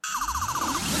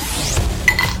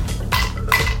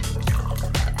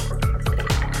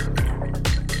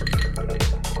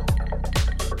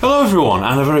everyone,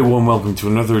 and a very warm welcome to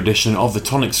another edition of The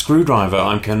Tonic Screwdriver.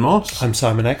 I'm Ken Moss. I'm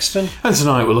Simon Exton. And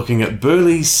tonight we're looking at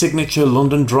Burley's signature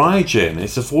London Dry Gin.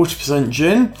 It's a 40%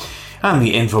 gin, and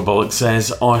the infobolic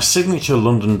says, our signature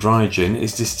London Dry Gin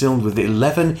is distilled with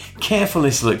 11 carefully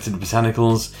selected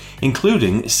botanicals,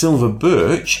 including silver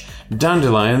birch,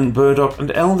 dandelion, burdock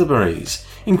and elderberries.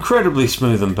 Incredibly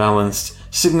smooth and balanced,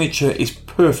 Signature is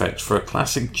perfect for a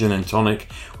classic gin and tonic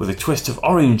with a twist of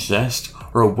orange zest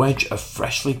or a wedge of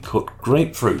freshly cut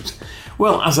grapefruit.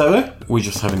 Well, as ever, we're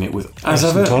just having it with ice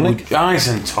and tonic. Ice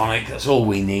and tonic, that's all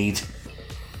we need.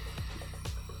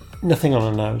 Nothing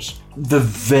on the nose. The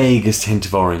vaguest hint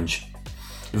of orange.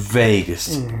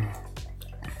 Vaguest.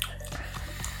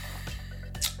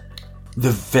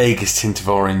 The vaguest hint of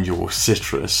orange or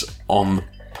citrus on the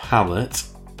palate.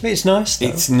 It's nice, though.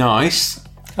 It's nice.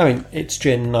 I mean, it's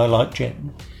gin and I like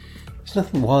gin. There's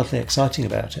nothing wildly exciting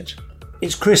about it.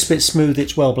 It's crisp, it's smooth,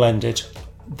 it's well blended.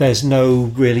 There's no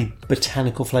really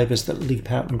botanical flavours that leap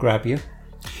out and grab you.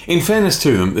 In fairness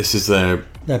to them, this is their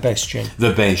base gin.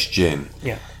 The base gin.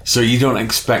 Yeah. So you don't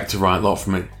expect a right lot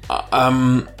from it.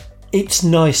 It's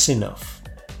nice enough.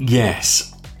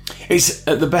 Yes. It's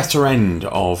at the better end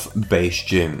of base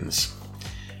gins.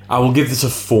 I will give this a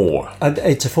 4.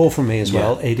 It's a 4 from me as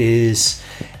well.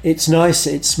 It's nice,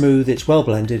 it's smooth, it's well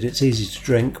blended, it's easy to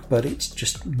drink, but it's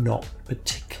just not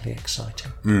particularly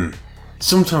exciting.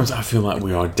 Sometimes I feel like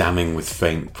we are damning with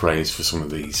faint praise for some of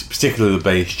these, particularly the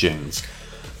base gins.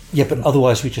 Yeah, but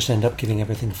otherwise we just end up giving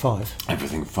everything 5.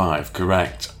 Everything 5,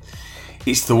 correct.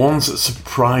 It's the ones that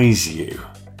surprise you,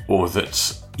 or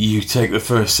that you take the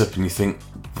first sip and you think,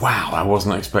 wow, I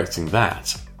wasn't expecting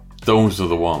that. Those are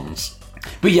the ones.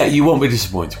 But yeah, you won't be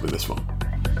disappointed with this one.